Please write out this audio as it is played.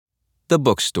The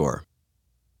Bookstore.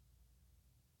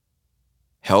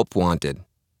 Help Wanted.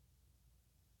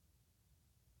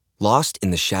 Lost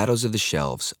in the shadows of the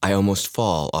shelves, I almost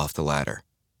fall off the ladder.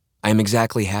 I am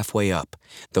exactly halfway up.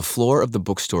 The floor of the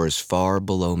bookstore is far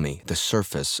below me, the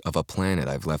surface of a planet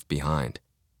I've left behind.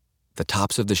 The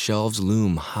tops of the shelves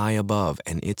loom high above,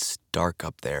 and it's dark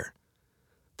up there.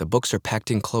 The books are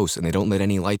packed in close, and they don't let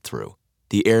any light through.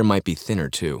 The air might be thinner,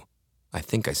 too. I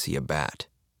think I see a bat.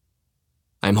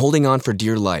 I'm holding on for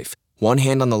dear life, one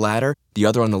hand on the ladder, the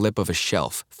other on the lip of a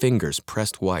shelf, fingers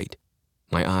pressed white.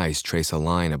 My eyes trace a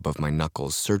line above my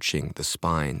knuckles, searching the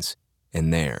spines,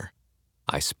 and there,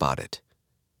 I spot it.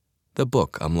 The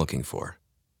book I'm looking for.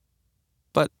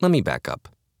 But let me back up.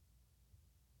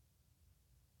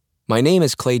 My name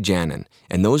is Clay Jannon,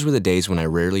 and those were the days when I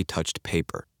rarely touched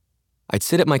paper. I'd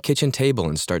sit at my kitchen table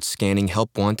and start scanning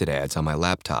Help Wanted ads on my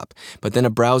laptop, but then a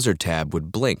browser tab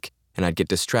would blink, and I'd get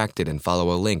distracted and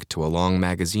follow a link to a long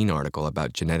magazine article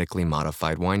about genetically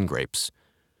modified wine grapes.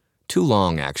 Too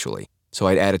long, actually, so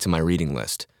I'd add it to my reading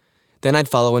list. Then I'd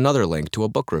follow another link to a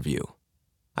book review.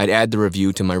 I'd add the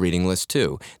review to my reading list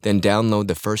too, then download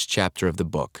the first chapter of the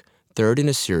book, third in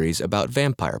a series about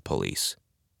vampire police.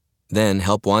 Then,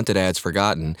 Help Wanted ads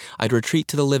forgotten, I'd retreat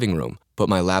to the living room, put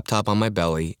my laptop on my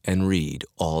belly, and read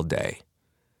all day.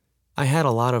 I had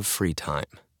a lot of free time.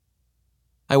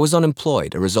 I was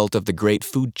unemployed, a result of the great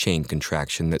food chain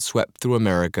contraction that swept through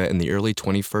America in the early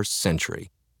 21st century,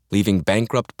 leaving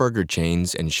bankrupt burger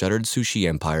chains and shuttered sushi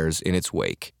empires in its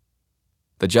wake.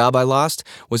 The job I lost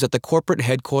was at the corporate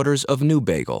headquarters of New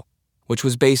Bagel, which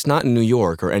was based not in New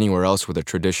York or anywhere else with a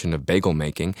tradition of bagel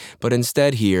making, but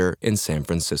instead here in San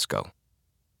Francisco.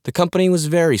 The company was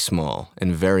very small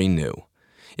and very new.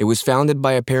 It was founded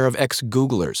by a pair of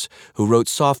ex-Googlers who wrote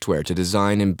software to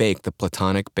design and bake the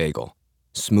platonic bagel.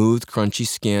 Smooth, crunchy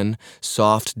skin,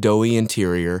 soft, doughy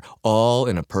interior, all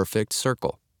in a perfect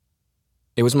circle.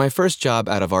 It was my first job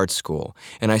out of art school,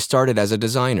 and I started as a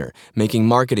designer, making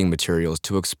marketing materials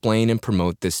to explain and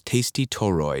promote this tasty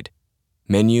toroid.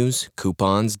 Menus,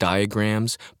 coupons,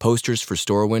 diagrams, posters for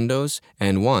store windows,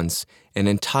 and once, an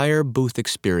entire booth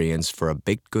experience for a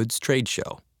baked goods trade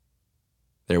show.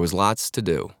 There was lots to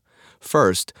do.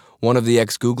 First, one of the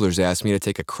ex-Googlers asked me to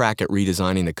take a crack at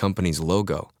redesigning the company's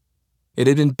logo. It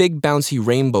had been big bouncy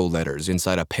rainbow letters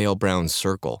inside a pale brown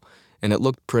circle, and it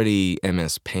looked pretty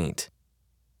MS Paint.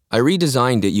 I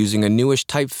redesigned it using a newish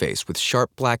typeface with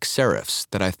sharp black serifs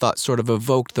that I thought sort of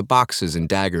evoked the boxes and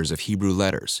daggers of Hebrew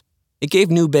letters. It gave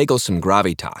New Bagel some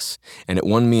gravitas, and it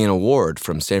won me an award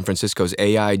from San Francisco's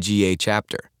AIGA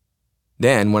chapter.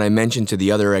 Then, when I mentioned to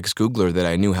the other ex-Googler that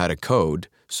I knew how to code,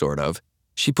 sort of,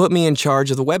 she put me in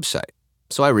charge of the website,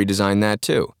 so I redesigned that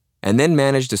too, and then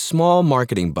managed a small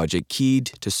marketing budget keyed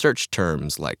to search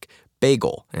terms like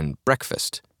bagel and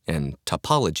breakfast and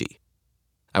topology.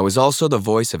 I was also the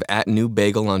voice of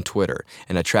 @NewBagel on Twitter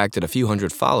and attracted a few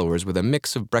hundred followers with a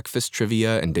mix of breakfast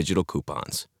trivia and digital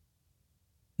coupons.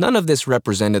 None of this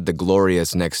represented the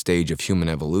glorious next stage of human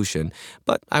evolution,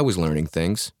 but I was learning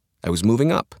things. I was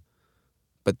moving up.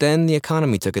 But then the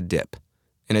economy took a dip,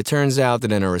 and it turns out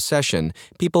that in a recession,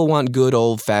 people want good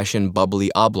old-fashioned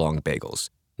bubbly oblong bagels,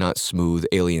 not smooth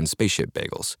alien spaceship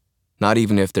bagels, not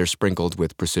even if they're sprinkled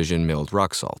with precision-milled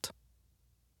rock salt.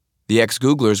 The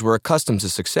ex-Googlers were accustomed to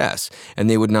success, and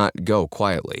they would not go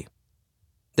quietly.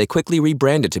 They quickly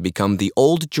rebranded to become the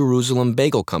Old Jerusalem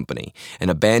Bagel Company and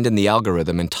abandoned the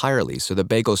algorithm entirely so the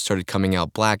bagels started coming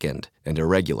out blackened and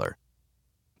irregular.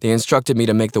 They instructed me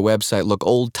to make the website look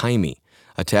old-timey,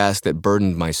 a task that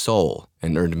burdened my soul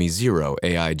and earned me 0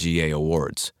 AIGA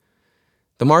awards.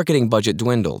 The marketing budget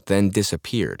dwindled, then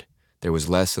disappeared. There was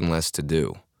less and less to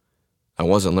do. I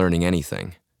wasn't learning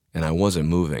anything, and I wasn't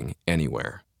moving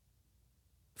anywhere.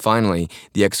 Finally,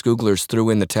 the ex-Googlers threw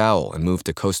in the towel and moved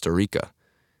to Costa Rica.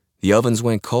 The ovens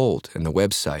went cold and the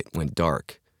website went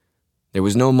dark. There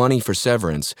was no money for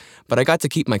severance, but I got to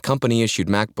keep my company-issued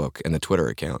MacBook and the Twitter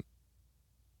account.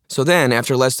 So then,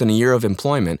 after less than a year of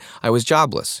employment, I was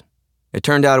jobless. It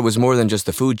turned out it was more than just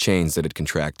the food chains that had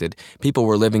contracted. People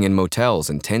were living in motels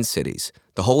and tent cities.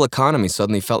 The whole economy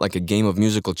suddenly felt like a game of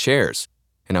musical chairs,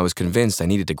 and I was convinced I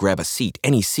needed to grab a seat,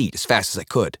 any seat, as fast as I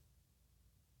could.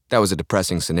 That was a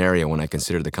depressing scenario when I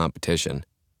considered the competition.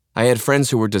 I had friends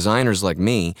who were designers like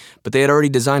me, but they had already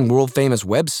designed world-famous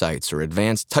websites or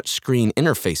advanced touchscreen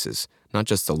interfaces, not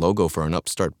just the logo for an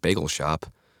upstart bagel shop.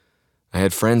 I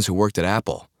had friends who worked at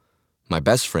Apple. My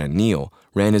best friend, Neil,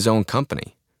 ran his own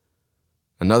company.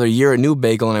 Another year at New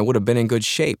Bagel and I would have been in good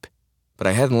shape, but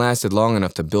I hadn't lasted long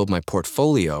enough to build my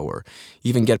portfolio or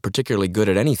even get particularly good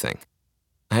at anything.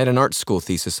 I had an art school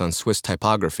thesis on Swiss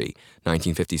typography,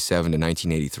 1957 to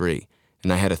 1983,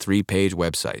 and I had a 3-page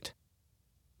website.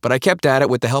 But I kept at it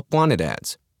with the help wanted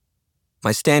ads.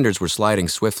 My standards were sliding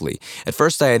swiftly. At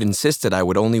first I had insisted I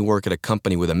would only work at a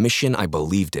company with a mission I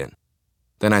believed in.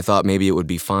 Then I thought maybe it would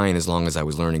be fine as long as I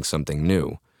was learning something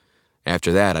new.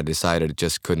 After that, I decided it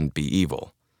just couldn't be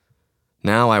evil.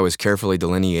 Now I was carefully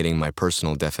delineating my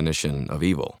personal definition of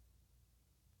evil.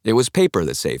 It was paper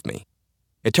that saved me.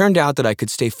 It turned out that I could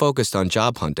stay focused on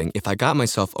job hunting if I got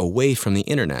myself away from the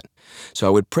internet. So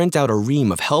I would print out a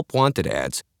ream of help wanted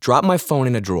ads, drop my phone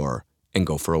in a drawer, and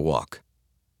go for a walk.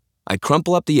 I'd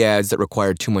crumple up the ads that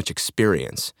required too much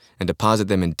experience and deposit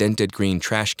them in dented green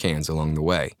trash cans along the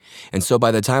way. And so by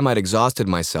the time I'd exhausted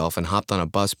myself and hopped on a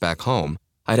bus back home,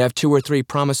 I'd have 2 or 3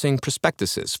 promising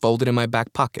prospectuses folded in my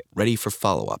back pocket, ready for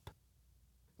follow-up.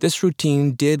 This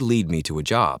routine did lead me to a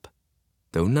job,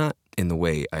 though not in the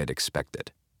way I had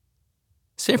expected.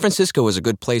 San Francisco is a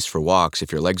good place for walks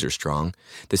if your legs are strong.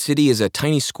 The city is a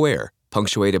tiny square,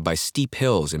 punctuated by steep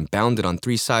hills and bounded on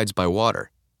 3 sides by water.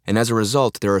 And as a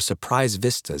result, there are surprise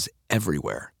vistas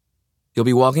everywhere. You'll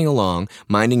be walking along,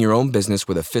 minding your own business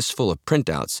with a fistful of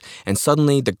printouts, and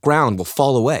suddenly the ground will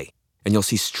fall away, and you'll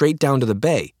see straight down to the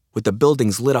bay, with the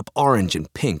buildings lit up orange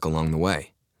and pink along the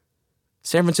way.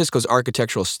 San Francisco's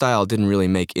architectural style didn't really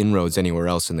make inroads anywhere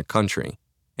else in the country,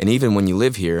 and even when you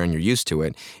live here and you're used to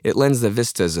it, it lends the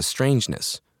vistas a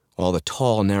strangeness. All the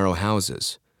tall, narrow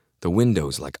houses, the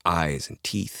windows like eyes and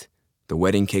teeth, the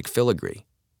wedding cake filigree.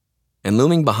 And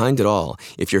looming behind it all,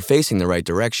 if you're facing the right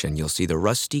direction, you'll see the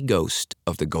rusty ghost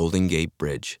of the Golden Gate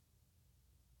Bridge.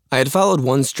 I had followed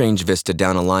one strange vista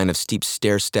down a line of steep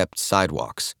stair-stepped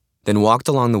sidewalks, then walked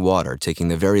along the water, taking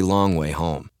the very long way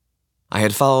home. I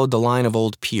had followed the line of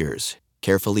old piers,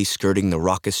 carefully skirting the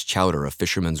raucous chowder of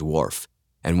Fisherman's Wharf,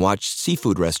 and watched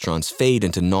seafood restaurants fade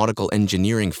into nautical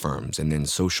engineering firms and then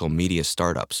social media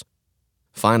startups.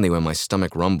 Finally, when my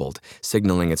stomach rumbled,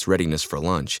 signaling its readiness for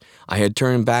lunch, I had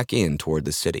turned back in toward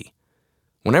the city.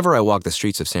 Whenever I walked the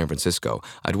streets of San Francisco,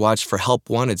 I'd watch for help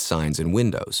wanted signs in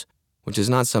windows, which is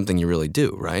not something you really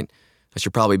do, right? I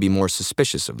should probably be more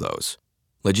suspicious of those.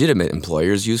 Legitimate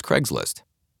employers use Craigslist.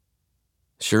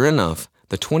 Sure enough,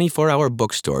 the 24-hour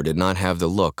bookstore did not have the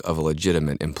look of a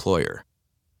legitimate employer.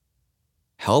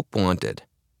 Help wanted,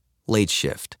 late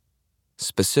shift,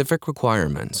 specific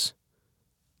requirements,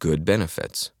 good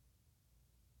benefits.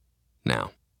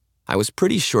 Now, I was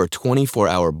pretty sure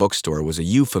 24-hour bookstore was a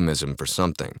euphemism for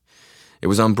something. It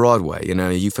was on Broadway in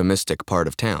a euphemistic part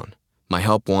of town. My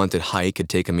help-wanted hike had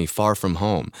taken me far from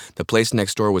home. The place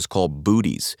next door was called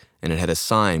Booties, and it had a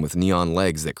sign with neon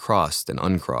legs that crossed and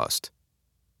uncrossed.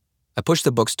 I pushed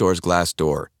the bookstore's glass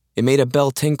door. It made a bell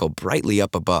tinkle brightly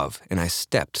up above, and I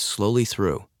stepped slowly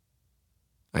through.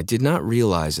 I did not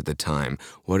realize at the time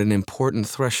what an important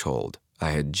threshold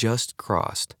I had just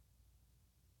crossed.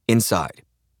 Inside,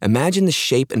 imagine the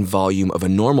shape and volume of a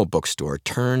normal bookstore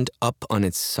turned up on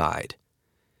its side.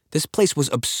 This place was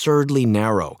absurdly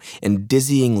narrow and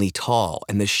dizzyingly tall,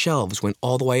 and the shelves went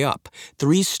all the way up,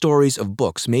 3 stories of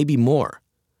books, maybe more.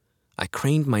 I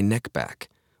craned my neck back.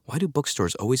 Why do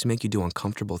bookstores always make you do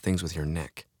uncomfortable things with your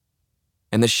neck?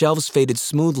 And the shelves faded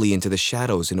smoothly into the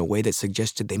shadows in a way that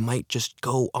suggested they might just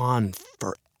go on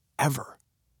forever.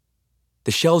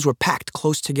 The shelves were packed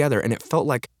close together, and it felt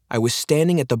like I was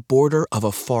standing at the border of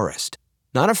a forest.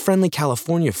 Not a friendly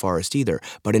California forest either,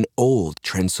 but an old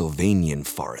Transylvanian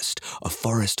forest, a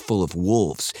forest full of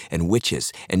wolves and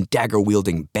witches and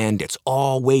dagger-wielding bandits,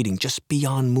 all waiting just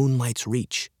beyond moonlight's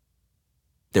reach.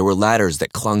 There were ladders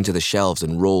that clung to the shelves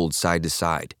and rolled side to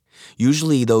side.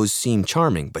 Usually those seemed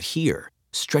charming, but here,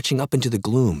 stretching up into the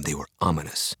gloom, they were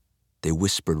ominous. They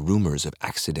whispered rumors of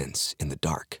accidents in the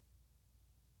dark.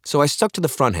 So I stuck to the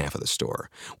front half of the store,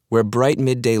 where bright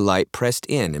midday light pressed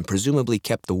in and presumably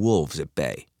kept the wolves at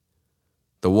bay.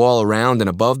 The wall around and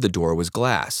above the door was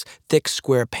glass. Thick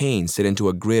square panes set into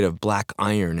a grid of black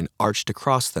iron, and arched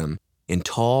across them, in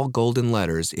tall golden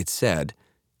letters, it said,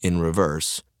 in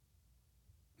reverse,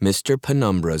 Mr.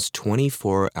 Penumbra's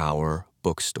 24-hour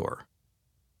bookstore.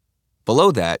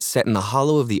 Below that, set in the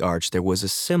hollow of the arch, there was a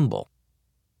symbol.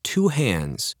 2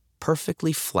 hands,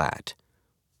 perfectly flat,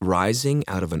 rising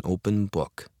out of an open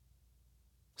book.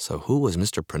 So who was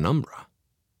Mr. Penumbra?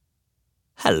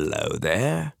 "Hello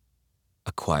there,"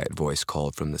 a quiet voice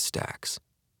called from the stacks.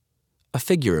 A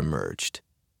figure emerged.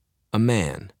 A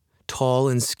man, tall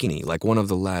and skinny like one of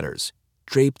the ladders,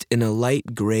 draped in a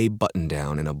light gray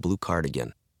button-down and a blue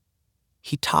cardigan.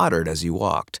 He tottered as he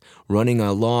walked, running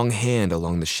a long hand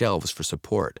along the shelves for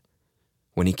support.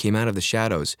 When he came out of the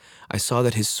shadows, I saw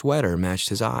that his sweater matched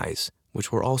his eyes,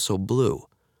 which were also blue,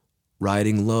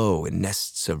 riding low in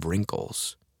nests of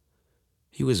wrinkles.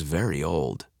 He was very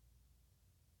old.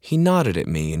 He nodded at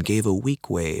me and gave a weak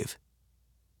wave.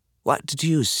 "What do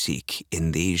you seek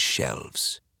in these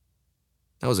shelves?"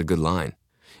 That was a good line,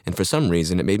 and for some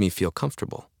reason it made me feel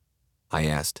comfortable. I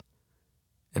asked,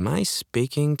 "Am I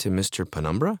speaking to Mr.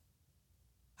 Penumbra?"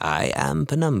 "I am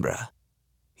Penumbra,"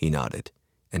 he nodded,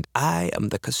 "and I am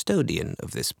the custodian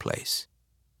of this place."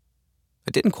 I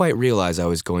didn't quite realize I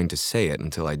was going to say it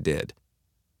until I did.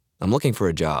 "I'm looking for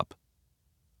a job."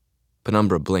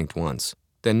 Penumbra blinked once,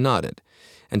 then nodded,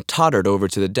 and tottered over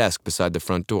to the desk beside the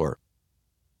front door.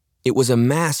 It was a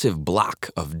massive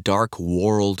block of dark,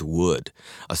 whorled wood,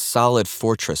 a solid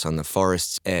fortress on the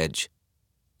forest's edge.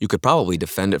 You could probably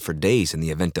defend it for days in the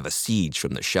event of a siege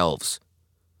from the shelves.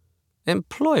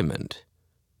 "Employment,"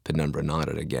 Penumbra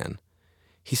nodded again.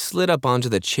 He slid up onto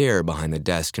the chair behind the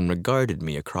desk and regarded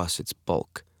me across its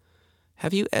bulk.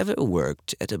 "Have you ever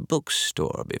worked at a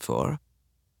bookstore before?"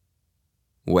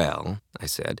 "Well," I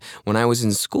said, "when I was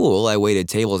in school, I waited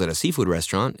tables at a seafood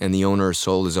restaurant, and the owner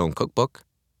sold his own cookbook.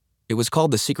 It was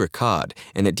called The Secret Cod,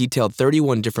 and it detailed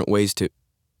 31 different ways to—"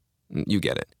 You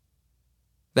get it.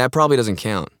 "That probably doesn't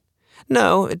count."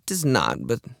 "No, it does not,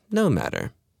 but no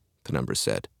matter," Penumbra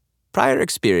said. "Prior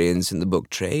experience in the book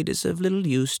trade is of little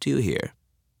use to you here."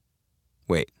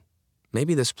 Wait,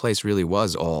 maybe this place really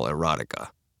was all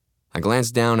erotica. I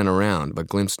glanced down and around, but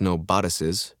glimpsed no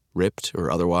bodices, ripped or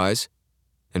otherwise.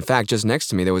 In fact, just next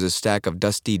to me there was a stack of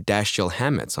dusty dashtill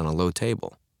hammocks on a low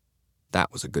table.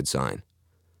 That was a good sign.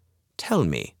 "Tell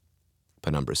me,"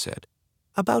 Penumbra said,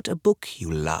 "about a book you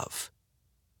love."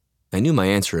 I knew my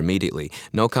answer immediately.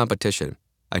 No competition.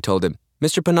 I told him,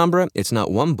 "Mr. Penumbra, it's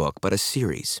not one book, but a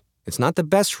series. It's not the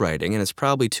best writing, and it's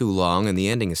probably too long, and the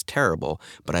ending is terrible,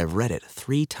 but I've read it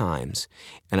 3 times,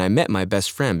 and I met my best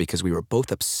friend because we were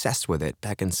both obsessed with it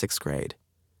back in 6th grade."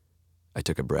 I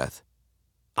took a breath.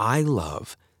 "I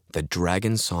love the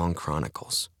Dragon Song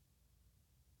Chronicles."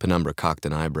 Penumbra cocked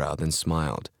an eyebrow, then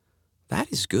smiled.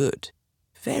 "That is good.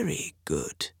 Very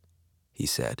good," he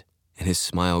said, and his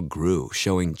smile grew,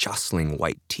 showing jostling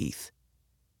white teeth.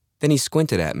 Then he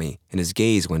squinted at me, and his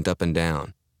gaze went up and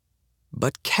down.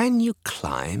 "But can you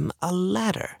climb a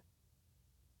ladder?"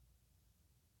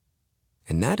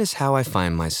 And that is how I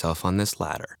find myself on this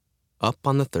ladder, up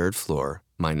on the 3rd floor,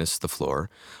 minus the floor,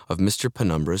 of Mr.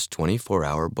 Penumbra's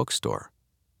 24-hour bookstore.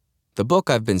 The book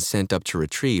I've been sent up to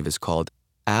retrieve is called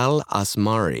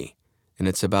Al-Asmari, and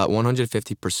it's about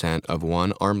 150% of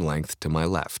 1 arm length to my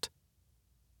left.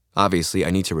 Obviously,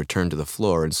 I need to return to the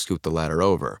floor and scoot the ladder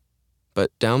over.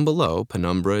 But down below,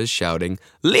 Penumbra is shouting,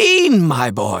 "Lean,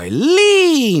 my boy,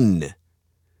 lean!"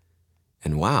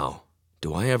 And wow,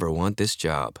 do I ever want this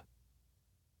job.